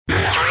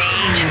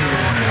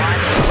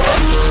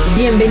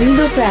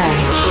Bienvenidos a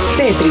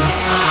Tetris.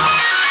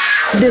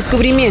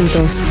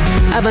 Descubrimientos,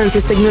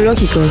 avances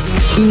tecnológicos,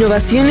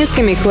 innovaciones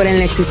que mejoran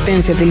la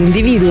existencia del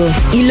individuo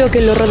y lo que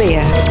lo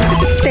rodea.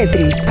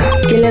 Tetris,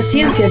 que la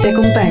ciencia te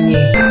acompañe.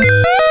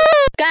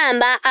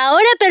 Canva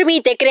ahora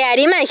permite crear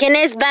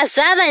imágenes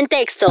basada en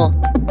texto.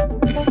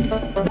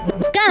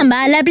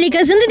 Canva, la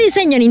aplicación de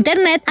diseño en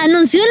Internet,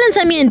 anunció el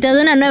lanzamiento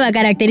de una nueva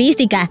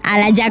característica. A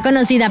la ya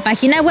conocida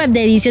página web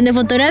de edición de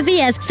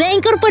fotografías se ha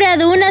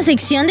incorporado una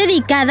sección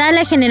dedicada a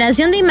la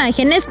generación de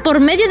imágenes por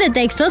medio de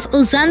textos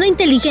usando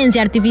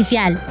inteligencia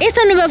artificial.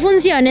 Esta nueva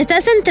función está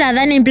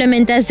centrada en la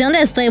implementación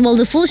de Stable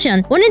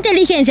Diffusion, una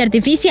inteligencia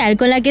artificial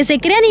con la que se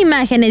crean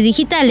imágenes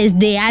digitales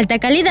de alta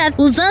calidad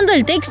usando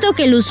el texto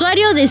que el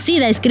usuario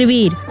decida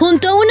escribir.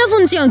 Junto a una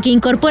función que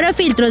incorpora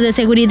filtros de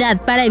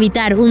seguridad para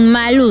evitar un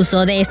mal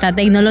uso de esta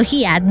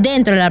tecnología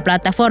dentro de la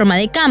plataforma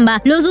de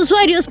Canva, los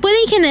usuarios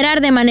pueden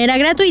generar de manera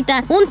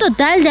gratuita un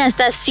total de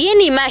hasta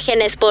 100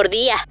 imágenes por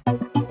día.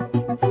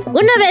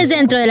 Una vez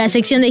dentro de la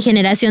sección de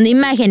generación de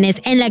imágenes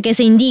en la que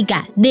se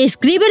indica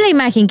 "describe la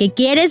imagen que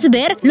quieres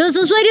ver", los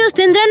usuarios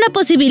tendrán la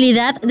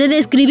posibilidad de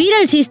describir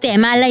al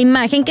sistema la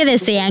imagen que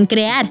desean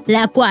crear,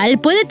 la cual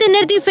puede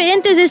tener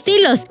diferentes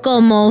estilos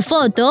como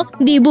foto,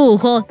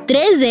 dibujo,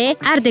 3D,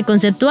 arte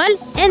conceptual,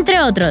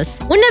 entre otros.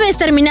 Una vez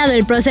terminado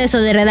el proceso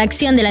de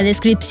redacción de la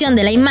descripción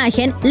de la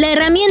imagen, la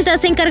herramienta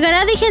se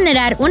encargará de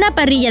generar una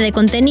parrilla de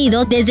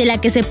contenido desde la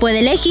que se puede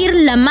elegir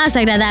la más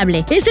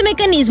agradable. Este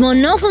mecanismo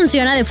no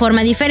funciona de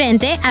forma diferente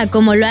a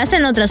como lo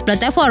hacen otras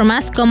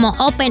plataformas como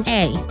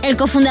OpenAI. El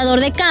cofundador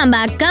de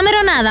Canva,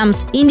 Cameron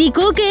Adams,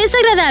 indicó que es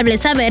agradable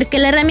saber que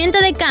la herramienta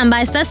de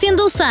Canva está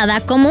siendo usada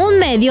como un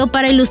medio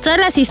para ilustrar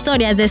las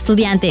historias de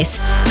estudiantes.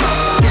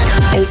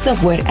 El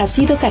software ha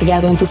sido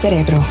cargado en tu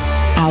cerebro.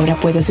 Ahora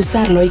puedes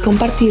usarlo y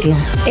compartirlo.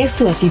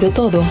 Esto ha sido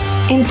todo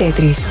en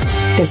Tetris.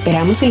 Te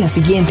esperamos en la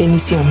siguiente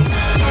emisión.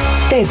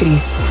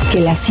 Tetris, que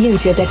la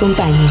ciencia te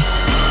acompañe.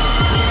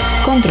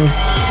 Control,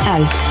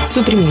 Alt,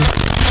 suprimir.